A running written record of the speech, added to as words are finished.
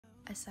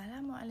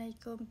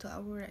Assalamualaikum to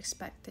our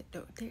respected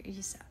Dr.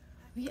 Iza.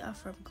 We are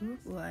from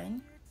Group 1.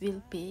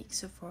 We'll pick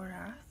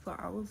Sephora for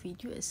our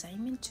video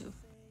assignment 2.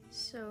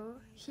 So,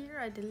 here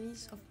are the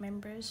list of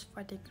members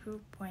for the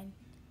Group 1.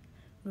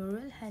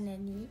 NURUL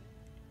HANANI,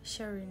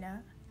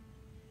 SHARINA,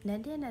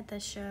 NADIA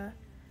NATASHA,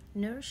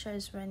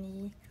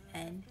 NURSYAZWANI,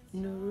 and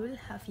NURUL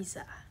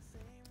HAFIZAH.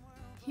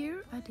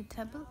 Here are the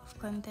table of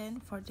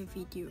content for the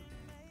video,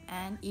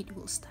 and it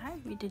will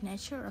start with the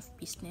nature of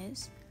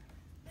business,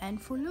 and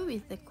follow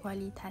with the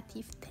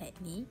qualitative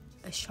technique,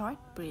 a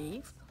short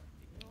brief,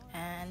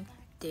 and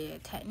the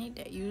technique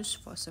that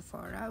used for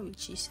Sephora,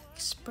 which is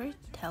expert,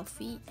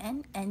 healthy,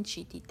 and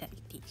NGT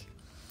technique.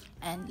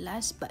 And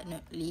last but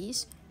not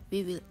least,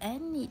 we will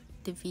end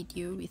the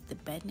video with the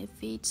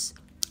benefits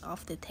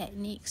of the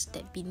techniques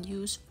that been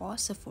used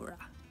for Sephora.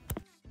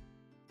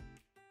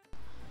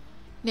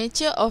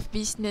 Nature of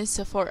business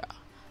Sephora.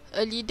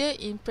 A leader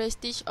in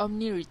prestige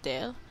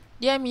omni-retail,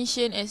 their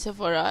mission at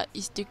Sephora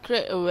is to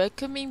create a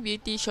welcoming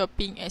beauty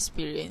shopping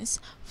experience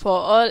for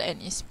all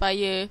and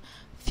inspire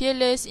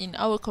fearless in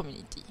our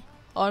community.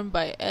 Owned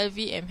by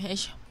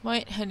LVMH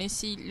Moet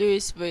Hennessy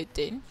Louis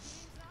Vuitton,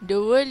 the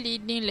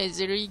world-leading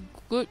luxury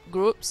good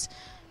groups,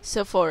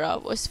 Sephora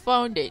was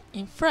founded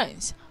in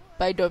France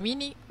by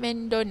Dominique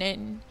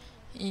Mendonen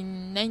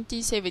in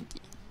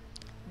 1970.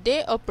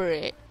 They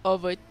operate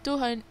over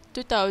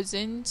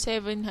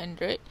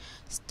 2,700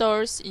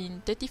 stores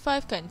in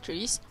 35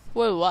 countries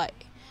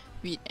worldwide,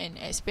 with an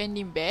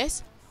expanding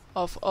base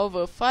of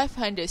over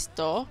 500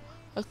 stores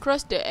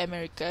across the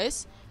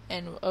Americas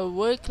and a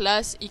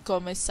world-class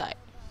e-commerce site.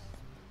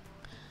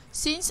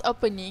 Since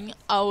opening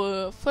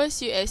our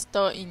first US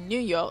store in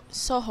New York,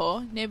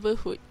 Soho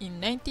neighborhood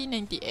in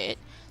 1998,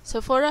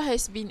 Sephora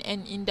has been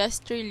an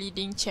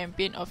industry-leading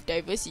champion of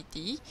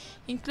diversity,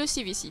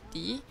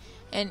 inclusivity,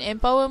 and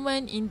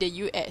empowerment in the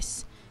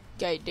US,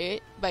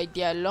 guided by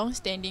their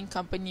long-standing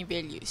company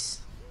values.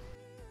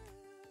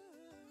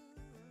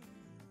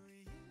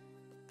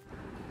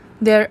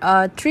 There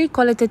are 3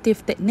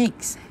 qualitative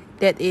techniques,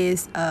 that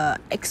is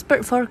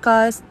expert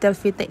forecast,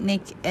 Delphi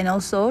technique, and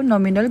also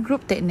nominal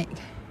group technique.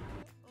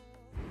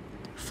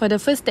 For the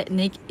first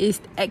technique is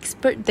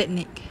expert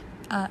technique.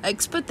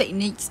 Expert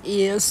techniques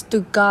is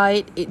to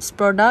guide its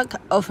product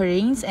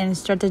offerings and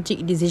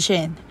strategic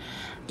decision.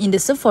 In the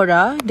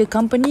Sephora, the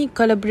company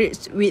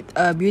collaborates with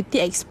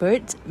beauty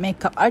experts,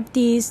 makeup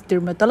artists,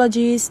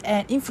 dermatologists,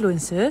 and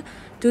influencers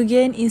to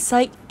gain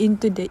insight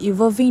into the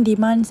evolving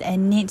demands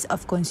and needs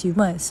of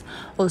consumers.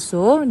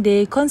 Also,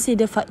 they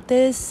consider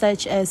factors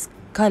such as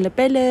color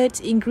palettes,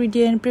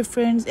 ingredient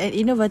preference, and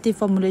innovative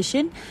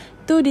formulation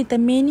to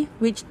determine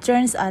which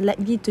trends are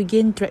likely to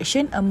gain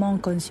traction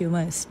among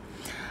consumers.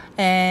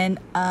 And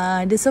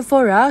the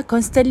Sephora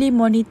constantly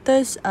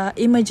monitors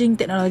emerging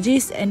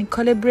technologies and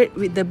collaborate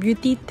with the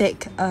beauty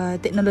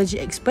technology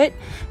expert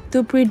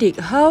to predict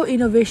how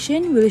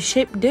innovation will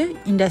shape the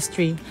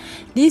industry.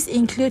 This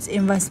includes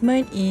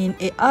investment in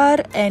AR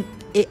and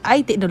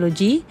AI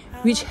technology,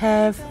 which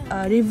have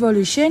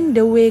revolutionized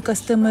the way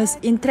customers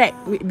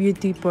interact with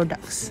beauty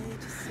products.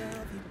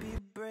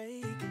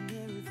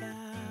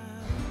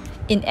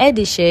 In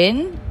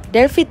addition,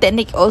 Delphi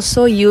technique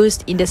also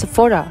used in the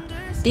Sephora.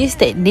 This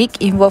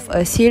technique involves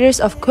a series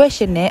of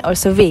questionnaire or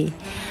survey.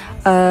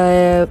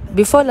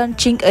 Before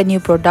launching a new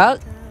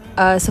product,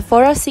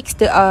 Sephora seeks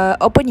the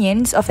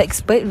opinions of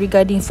experts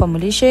regarding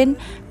formulation,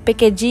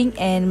 packaging,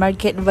 and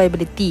market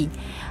viability.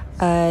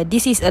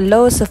 This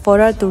allows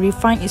Sephora to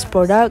refine its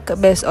product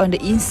based on the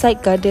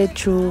insight gathered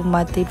through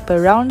multiple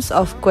rounds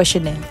of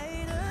questionnaire.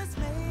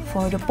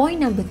 For the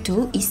point number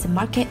 2 is the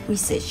market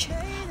research.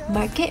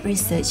 Market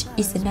research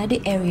is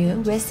another area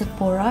where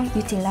Sephora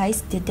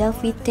utilizes the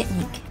Delphi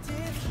technique.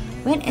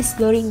 When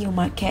exploring new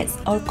markets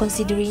or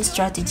considering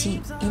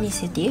strategic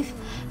initiatives,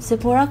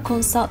 Sephora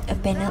consults a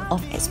panel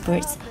of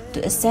experts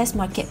to assess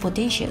market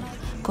potential,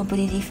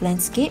 competitive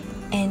landscape,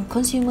 and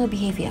consumer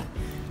behavior.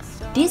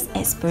 These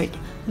experts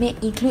may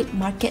include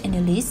market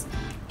analysts,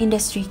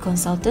 industry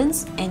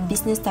consultants, and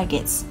business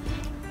targets.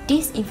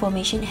 This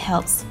information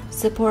helps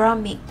Sephora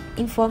make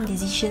informed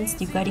decisions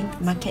regarding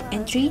market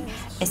entry,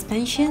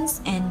 expansions,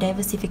 and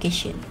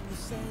diversification.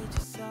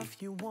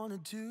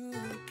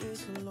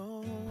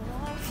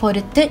 For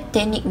the third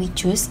technique we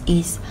choose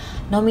is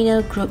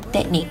nominal group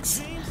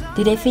techniques.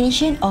 The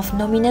definition of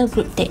nominal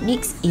group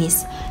techniques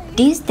is,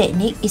 this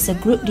technique is a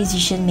group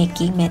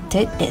decision-making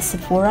method that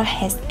Sephora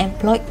has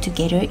employed to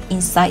gather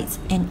insights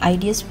and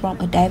ideas from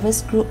a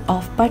diverse group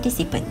of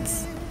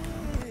participants.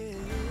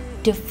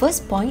 The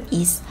first point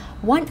is,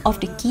 one of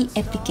the key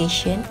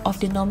applications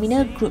of the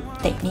nominal group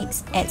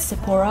techniques at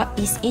Sephora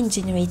is in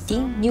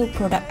generating new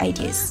product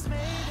ideas.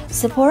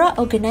 Sephora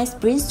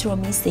organized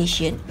brainstorming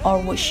session or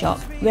workshop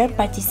where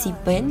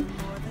participants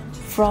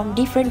from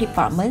different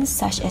departments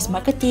such as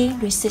marketing,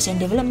 research and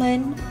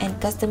development, and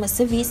customer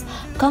service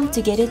come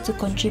together to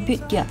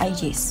contribute their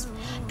ideas.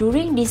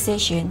 During this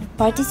session,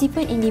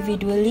 participants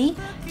individually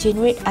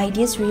generate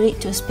ideas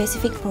related to a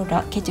specific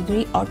product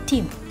category or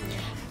theme.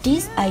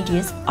 These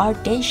ideas are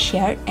then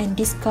shared and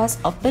discussed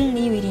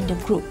openly within the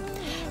group.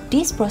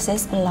 This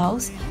process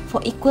allows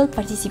for equal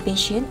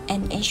participation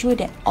and ensure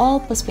that all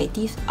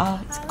perspectives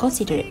are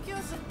considered.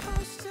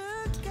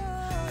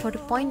 For the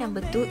point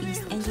number 2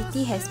 is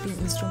NGT has been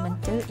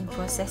instrumental in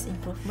process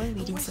improvement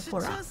within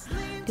Sephora.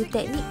 The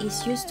technique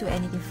is used to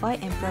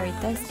identify and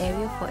prioritize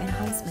areas for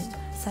enhancement,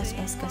 such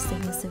as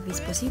customer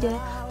service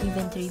procedure,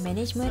 inventory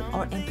management,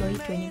 or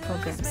employee training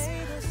programs.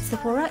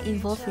 Sephora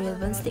involved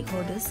relevant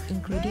stakeholders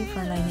including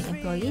frontline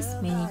employees,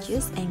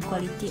 managers, and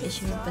quality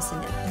assurance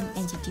personnel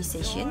in NGT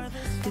session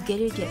to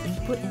gather their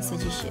input and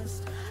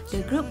suggestions.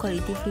 The group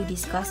collectively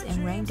discussed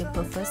and ranked the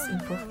proposed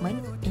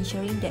improvement,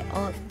 ensuring that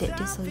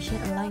the solution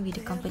align with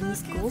the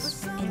company's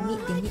goals and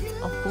meet the needs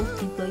of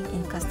both employees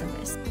and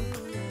customers.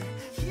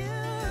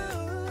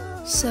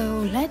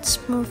 So let's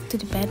move to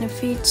the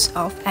benefits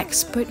of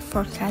expert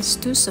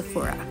forecast to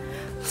Sephora.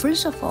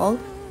 First of all,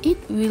 it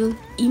will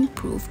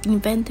improve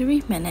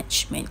inventory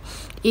management.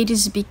 It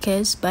is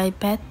because by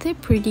better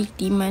predict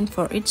demand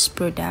for its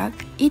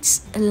product,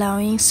 it's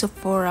allowing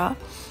Sephora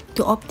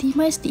to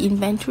optimize the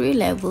inventory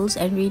levels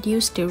and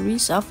reduce the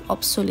risk of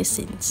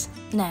obsolescence.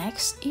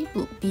 Next, it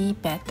will be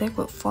better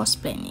workforce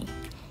planning.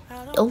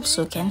 It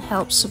also can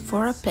help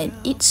Sephora plan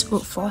its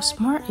workforce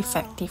more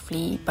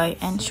effectively by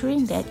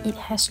ensuring that it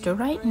has the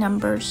right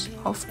numbers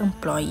of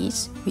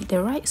employees with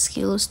the right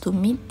skills to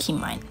meet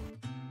demand.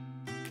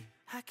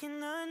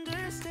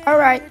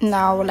 Alright,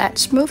 now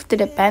let's move to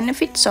the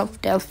benefits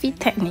of Delphi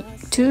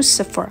technique to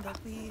Sephora.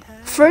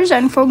 First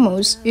and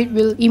foremost, it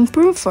will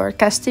improve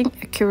forecasting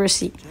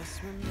accuracy.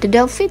 The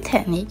Delphi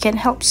technique can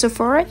help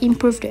Sephora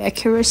improve the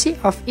accuracy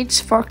of its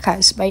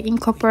forecast by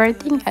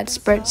incorporating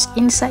experts'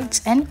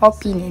 insights and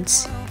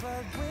opinions.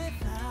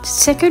 The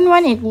second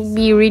one, it will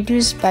be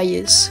reduce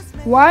bias.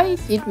 Why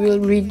it will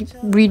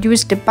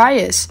reduce the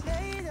bias?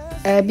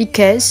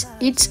 Because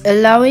it's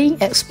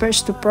allowing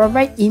experts to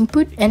provide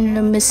input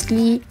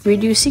anonymously,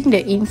 reducing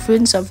the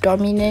influence of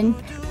dominant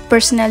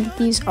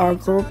personalities or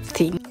group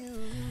think.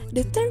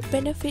 The third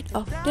benefit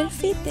of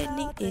Delphi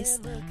technique is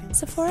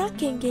Sephora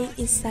can gain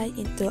insight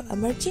into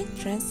emerging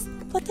trends,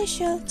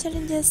 potential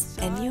challenges,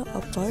 and new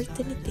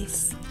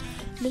opportunities.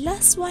 The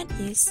last one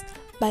is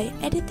by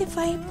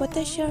identifying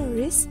potential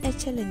risks and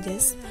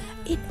challenges,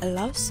 it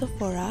allows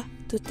Sephora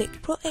to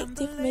take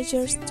proactive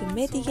measures to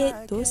mitigate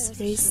those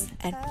risks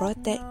and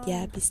protect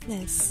their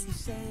business.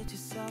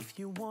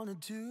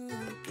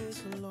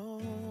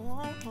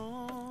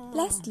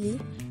 Lastly,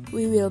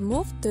 we will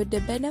move to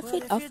the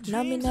benefit of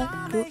nominal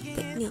group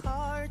technique,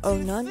 or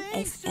known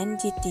as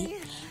NGT.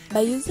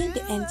 By using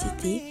the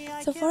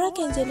NGT, Sephora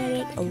can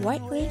generate a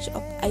wide range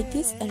of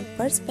ideas and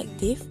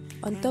perspectives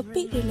on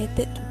topics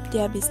related to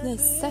their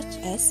business, such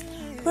as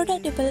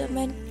product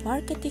development,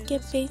 marketing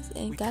campaigns,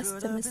 and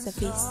customer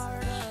service.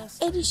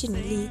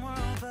 Additionally,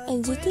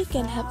 NGT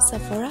can help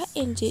Sephora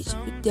engage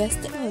with their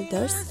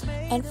stakeholders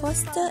and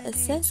foster a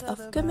sense of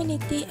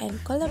community and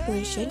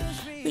collaboration,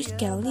 which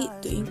can lead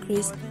to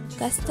increased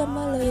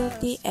customer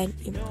loyalty and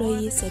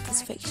employee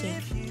satisfaction.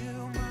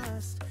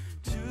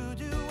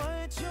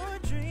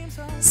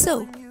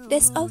 So,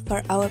 that's all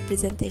for our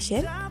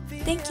presentation.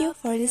 Thank you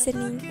for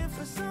listening.